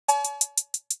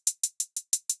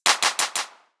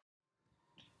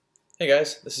Hey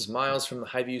guys, this is Miles from the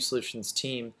HighView Solutions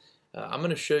team. I'm going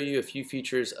to show you a few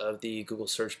features of the Google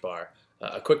search bar.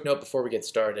 A quick note before we get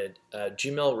started,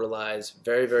 Gmail relies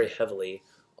very heavily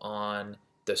on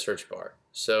the search bar.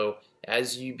 So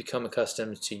as you become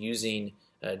accustomed to using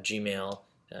Gmail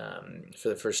for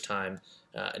the first time,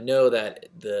 know that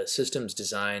the system's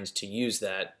designed to use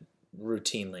that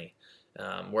routinely.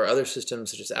 Where other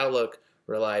systems such as Outlook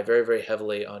rely very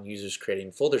heavily on users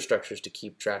creating folder structures to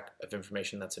keep track of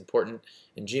information that's important.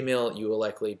 In Gmail, you will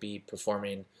likely be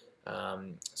performing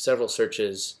several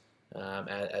searches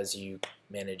as you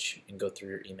manage and go through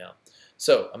your email.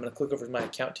 So I'm going to click over to my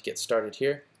account to get started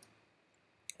here.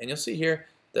 And you'll see here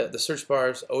that the search bar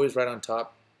is always right on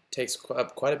top, takes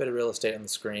up quite a bit of real estate on the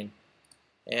screen.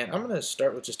 And I'm going to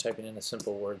start with just typing in a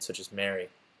simple word such as Mary.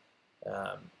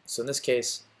 So in this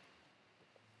case,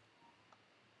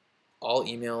 all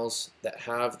emails that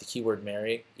have the keyword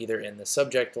Mary, either in the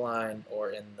subject line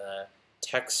or in the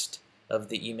text of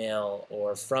the email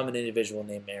or from an individual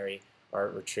named Mary, are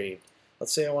retrieved.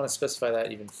 Let's say I want to specify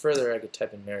that even further. I could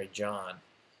type in Mary John,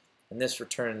 and this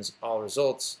returns all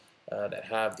results that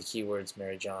have the keywords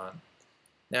Mary John.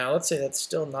 Now let's say that's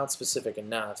still not specific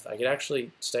enough. I could actually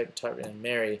type in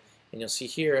Mary, and you'll see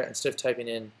here, instead of typing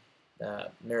in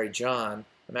Mary John,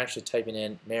 I'm actually typing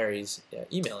in Mary's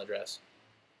email address.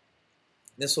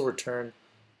 This will return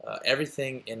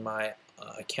everything in my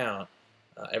account,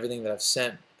 everything that I've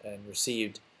sent and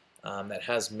received that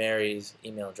has Mary's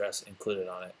email address included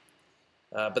on it.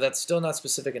 But that's still not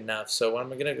specific enough, so what I'm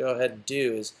going to go ahead and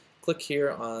do is click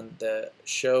here on the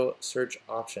Show Search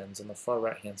Options on the far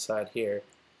right hand side here,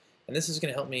 and this is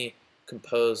going to help me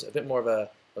compose a bit more of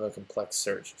a complex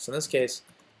search. So in this case,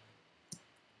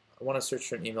 I want to search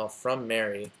for an email from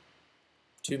Mary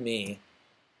to me,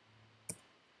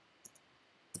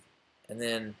 and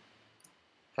then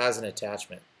has an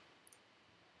attachment.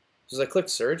 So as I click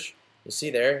search, you'll see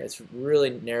there it's really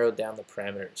narrowed down the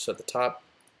parameters. So at the top,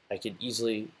 I could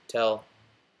easily tell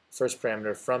first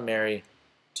parameter from Mary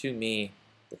to me.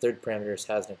 The third parameter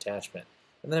has an attachment,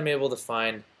 and then I'm able to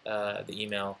find the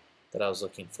email that I was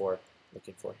looking for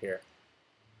here.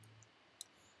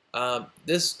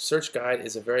 This search guide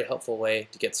is a very helpful way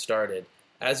to get started.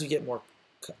 As you get more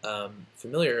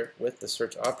familiar with the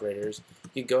search operators,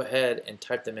 you go ahead and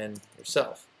type them in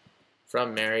yourself.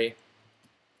 From Mary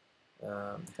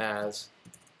has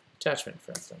attachment,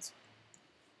 for instance.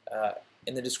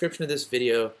 In the description of this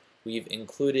video, we've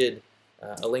included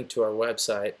a link to our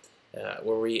website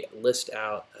where we list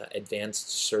out advanced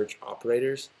search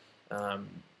operators.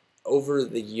 Over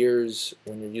the years,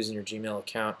 when you're using your Gmail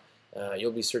account,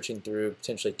 you'll be searching through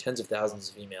potentially tens of thousands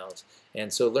of emails,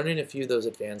 and so learning a few of those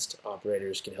advanced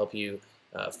operators can help you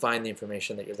find the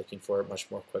information that you're looking for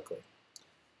much more quickly.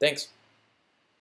 Thanks.